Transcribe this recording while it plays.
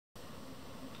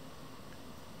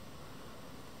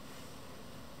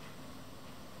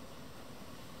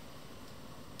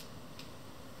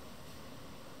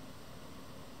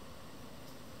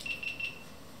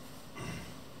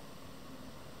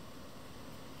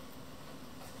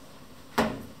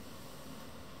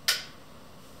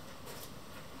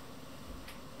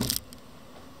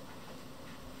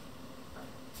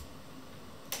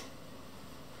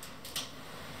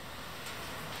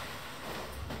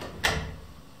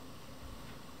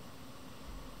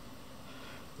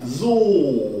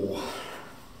So.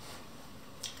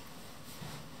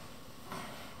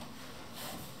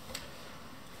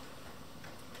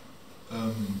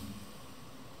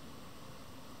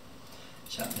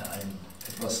 Ich habe mir einen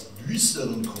etwas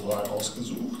düsteren Choral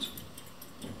ausgesucht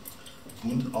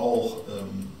und auch,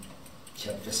 ich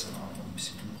habe gestern Abend noch ein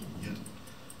bisschen probiert,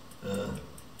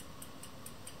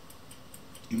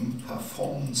 im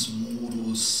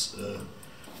Performance-Modus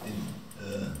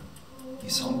die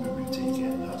Soundbibliothek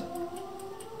geändert.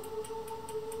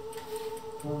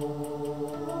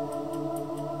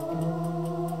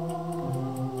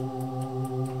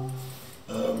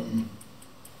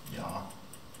 Ja.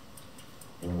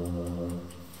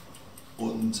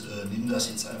 Und nimm das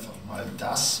jetzt einfach mal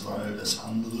weil das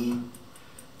andere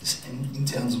ist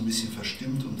intern so ein bisschen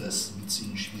verstimmt und das ist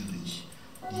mitsingen schwierig.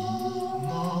 Die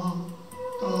Nacht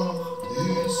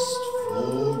ist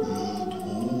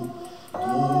vorgedrungen,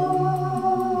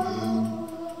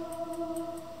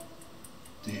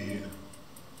 der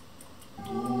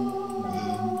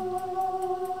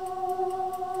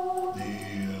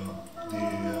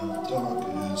Tag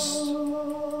ist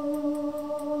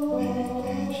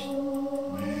nicht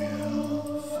mehr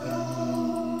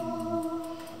fern,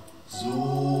 so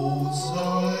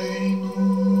sei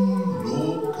nun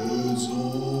Lob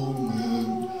gesungen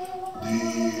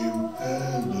dem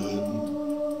hellen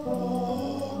Morgenstern.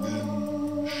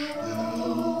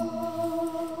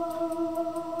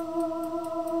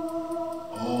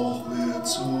 Auch wer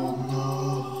zur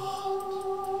Nacht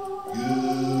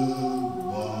geweinet,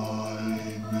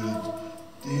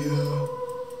 der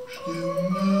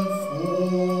stimme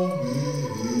froh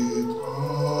mit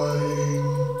ein,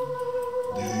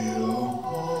 der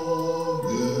Morgenstern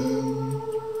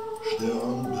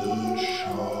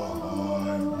bescheinet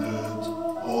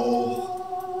auch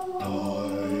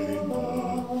deine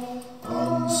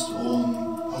Angst und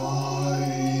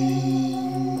Pein.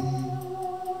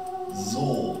 So,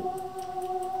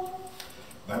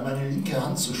 weil meine linke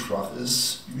Hand zu schwach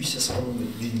ist, übe ich das auch nur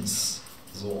mit links.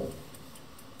 So.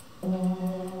 Die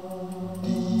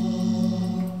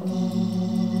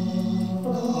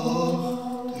Nacht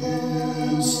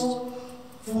ist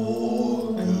vorgedrungen,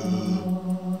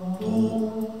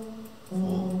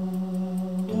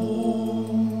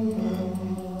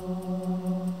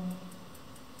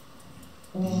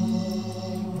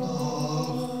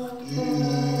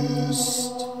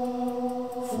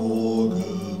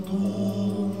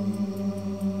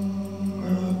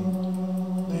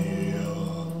 der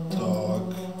Tag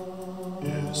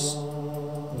ist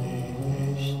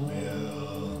nicht mehr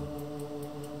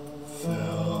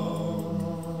fern,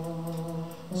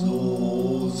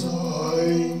 so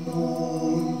sei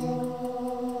nun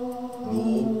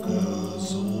Lob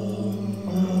gesungen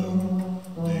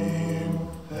dem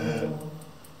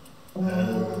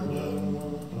hellen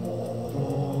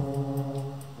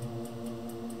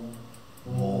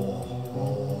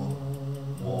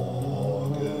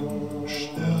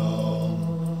Morgenstern,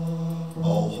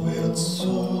 auch wer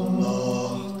zur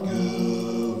Nacht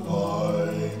geweinet,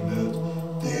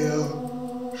 der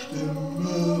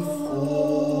stimme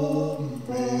froh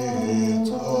mit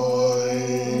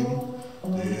ein,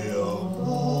 der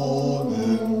Morgenstern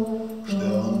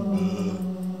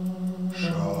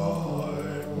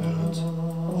bescheinet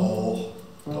auch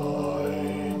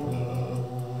deine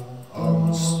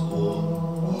Angst und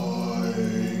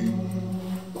Pein.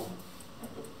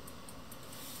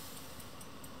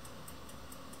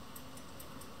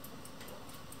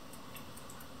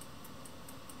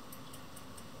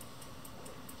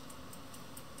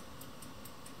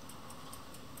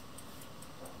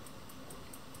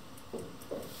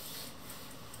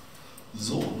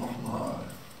 So, nochmal.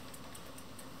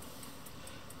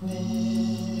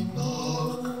 Die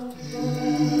Nacht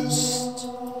ist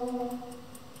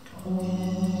vorgedrungen,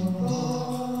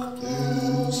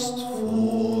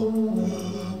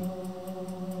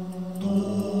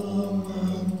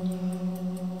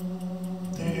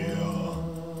 der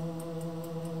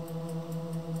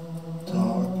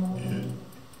Tag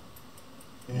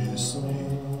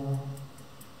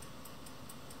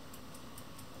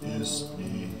ist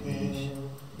nicht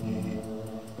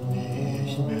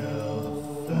mehr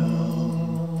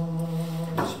fern.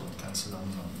 Ich bin ganz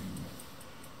langsam üben.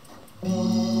 Die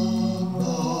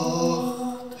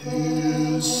Nacht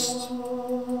ist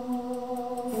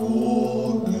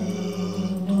vorgedrungen,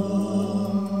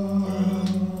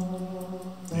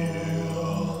 der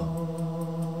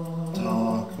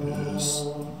Tag ist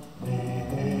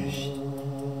nicht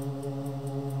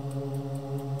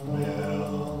mehr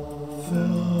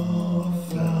fern.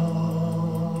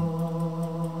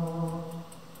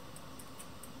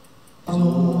 So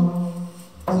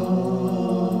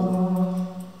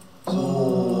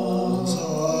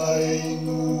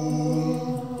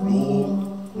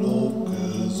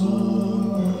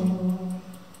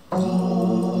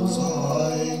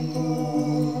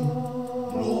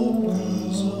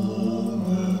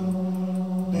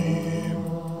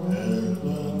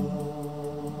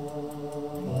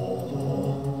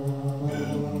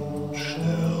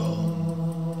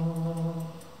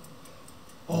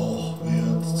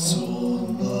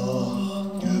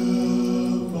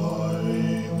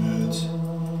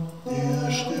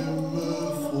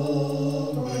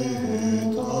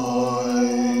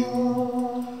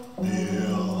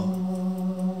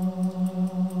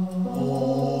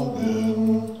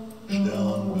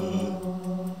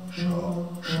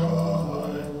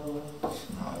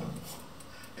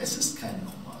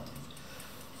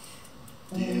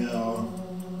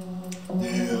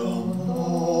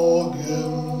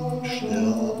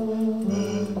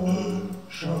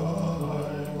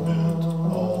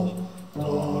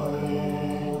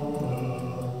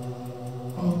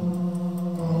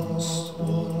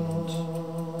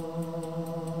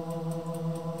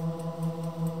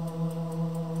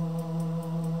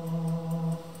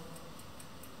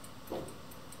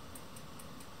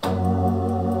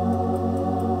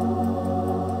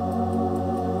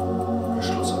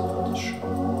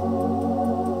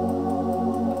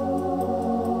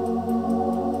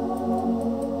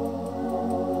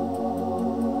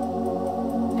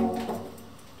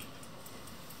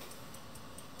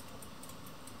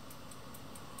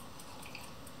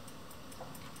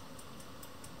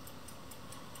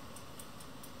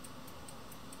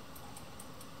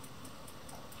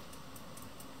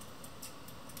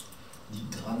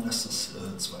dass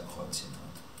das zwei Kreuzchen hat.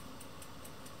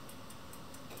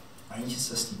 Eigentlich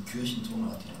ist das die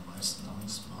Kirchentonart, die am meisten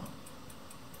Angst macht.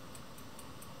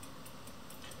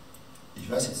 Ich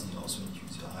weiß jetzt nicht auswendig,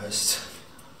 wie sie heißt.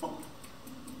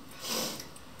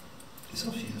 Ist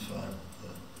auf jeden Fall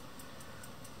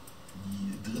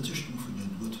die dritte Stufe der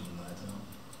Dur-Tonleiter.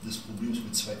 Das Problem ist,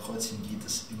 mit zwei Kreuzchen geht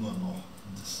es immer noch.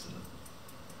 Und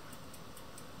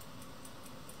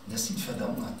das sieht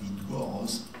verdammt nach D-Dur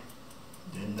aus,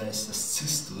 denn da ist das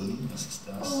Cis drin. Was ist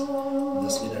das? Und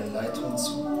das wäre der Leitung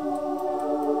zu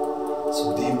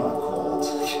dem-Akkord.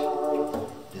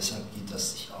 Deshalb geht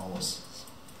das nicht aus.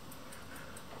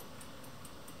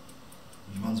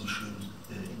 Wie man so schön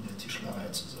in der Tischlerei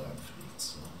zu sagen pflegt.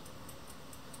 So.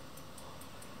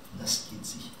 Das geht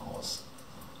sich aus.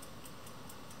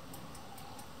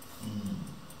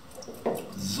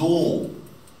 So,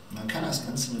 man kann das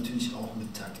Ganze natürlich auch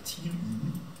mit Taktil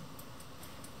üben.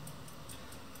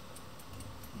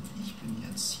 Und ich bin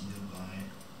jetzt hier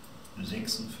bei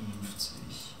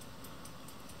 56,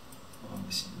 ein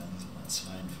bisschen langsamer,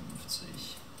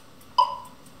 52.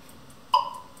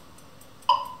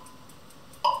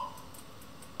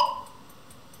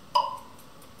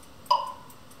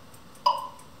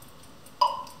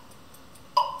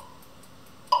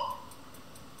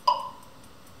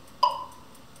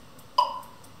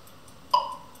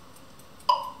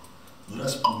 Nur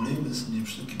das Problem ist, in dem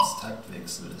Stück gibt es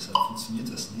Taktwechsel, deshalb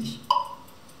funktioniert das nicht,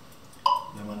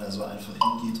 wenn man da so einfach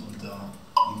hingeht und da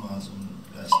immer so eine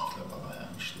gleiche Klapperei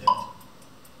einstellt.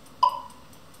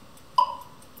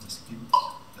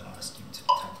 Es gibt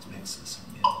Taktwechsel, es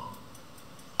sind mehrere.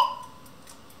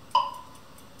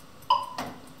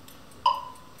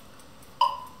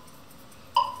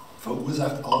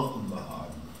 Verursacht auch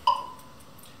Unbehagen.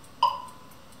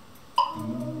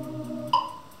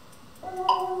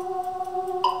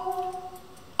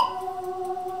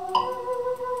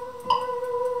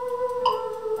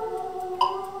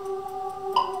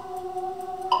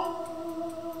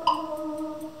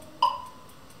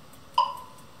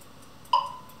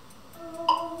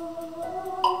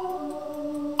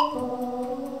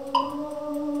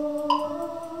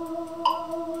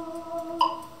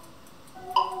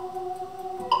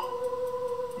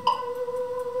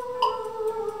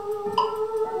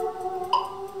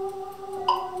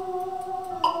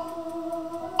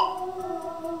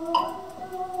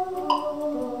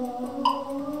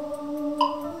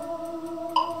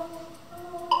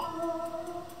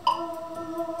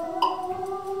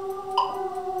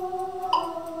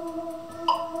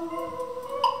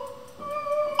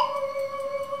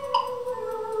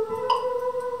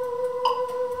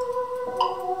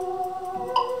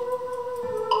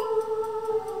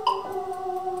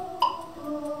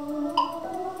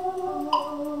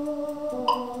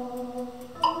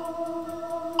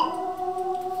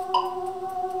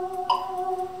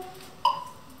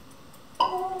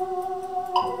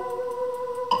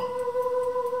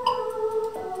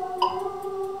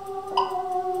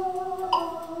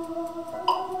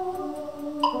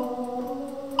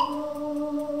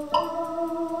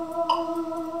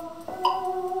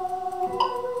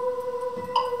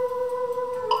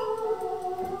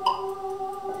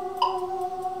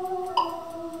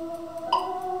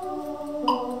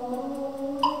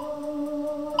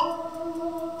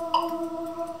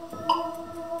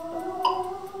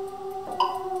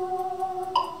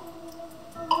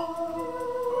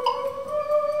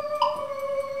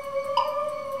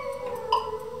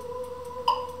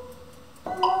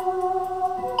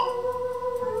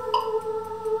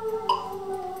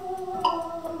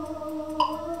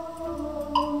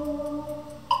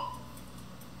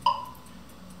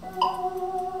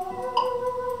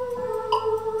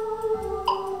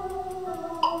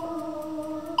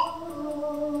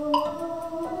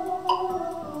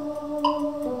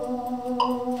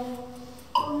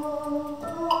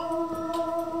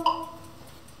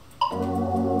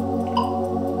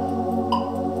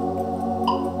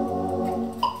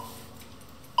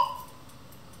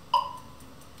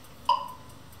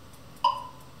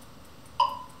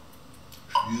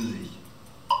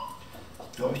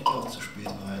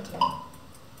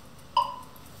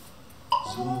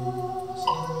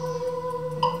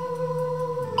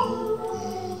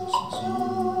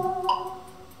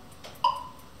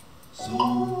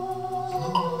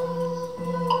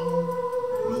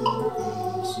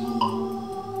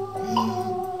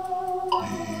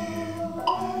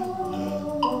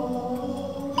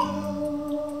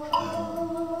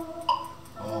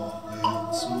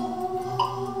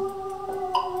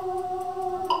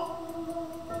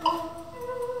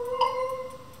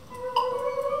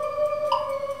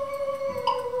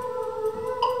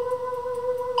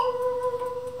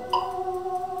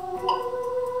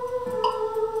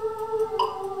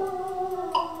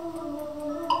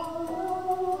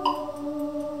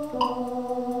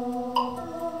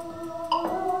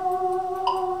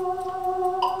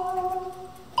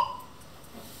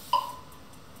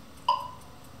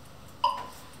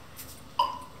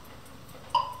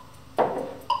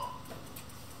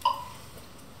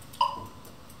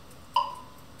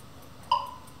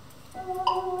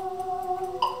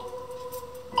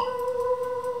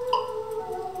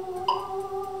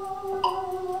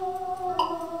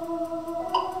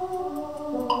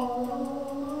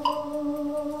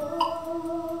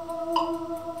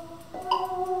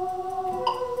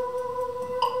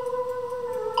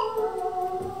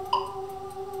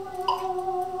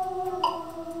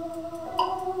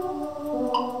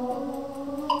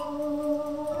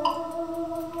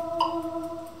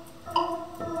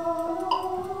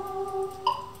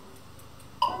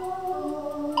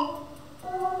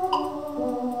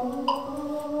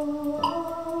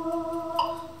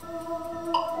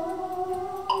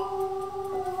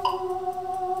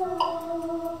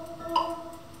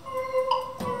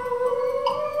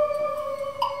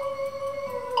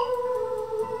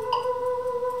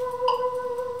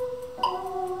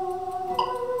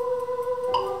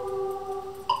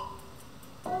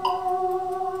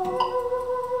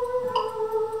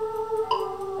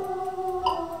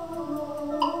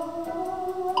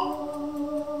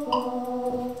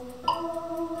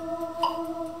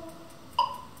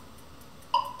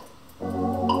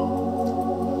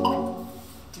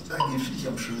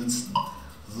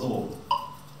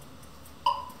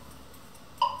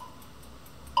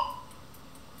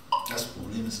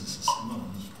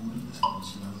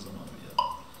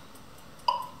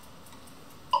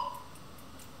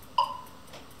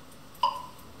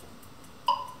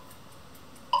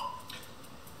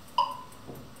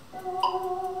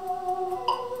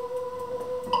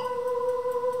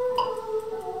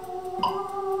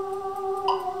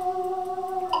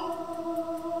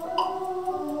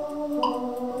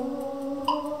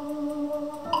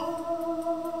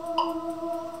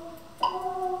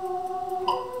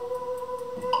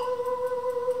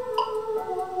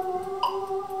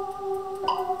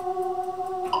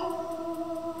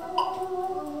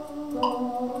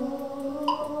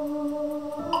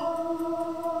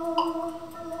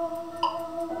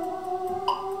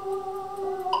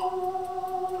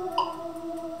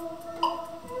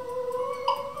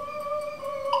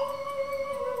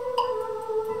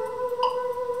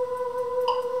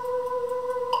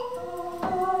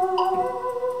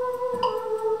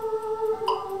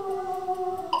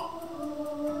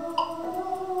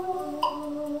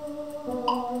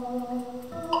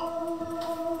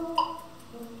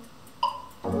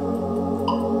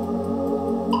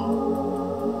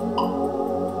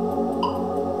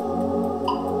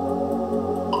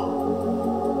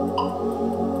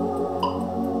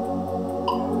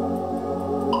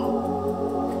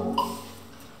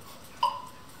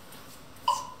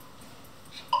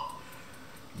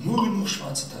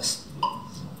 schwarze Tasten drin.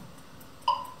 So.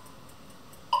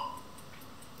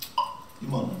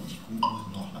 Immer noch nicht gut, muss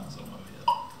noch langsamer werden.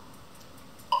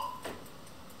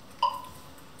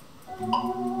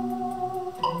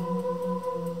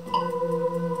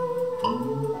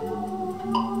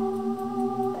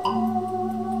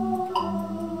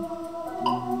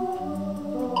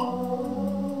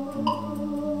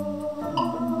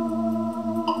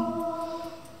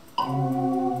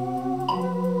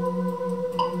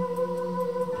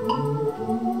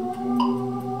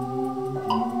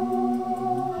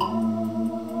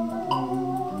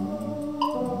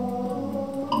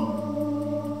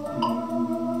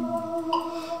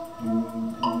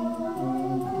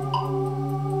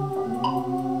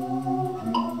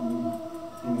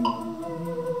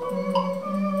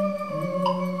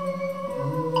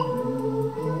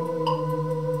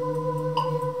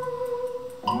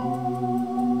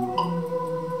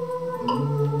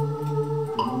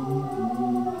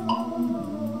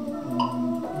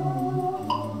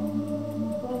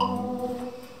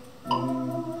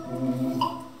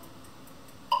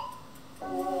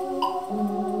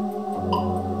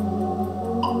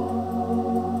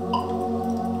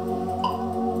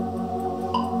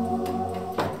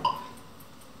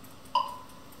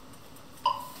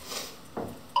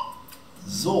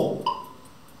 So,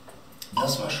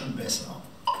 das war schon besser.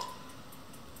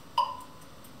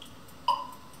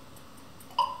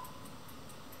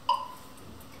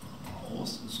 Mal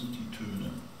aus, das sind die Töne.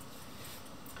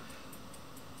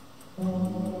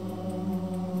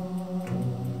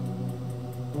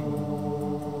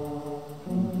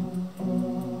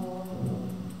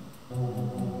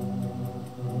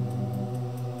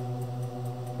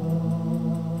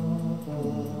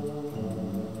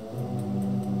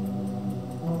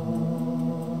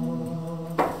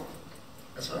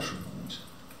 Das war schon gut.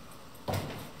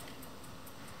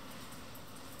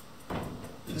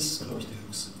 Das ist, glaube ich, der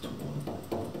höchste Ton.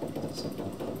 So,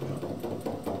 ja.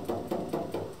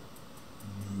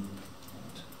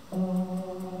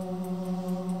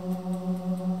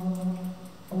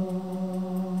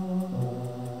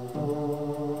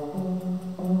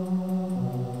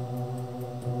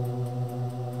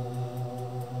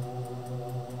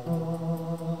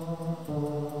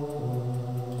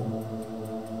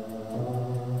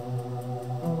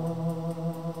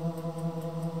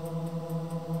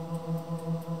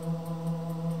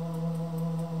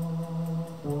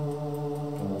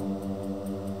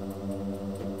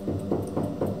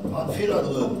 War ein Fehler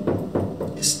drin.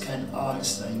 Ist kein A,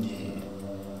 ist ein G.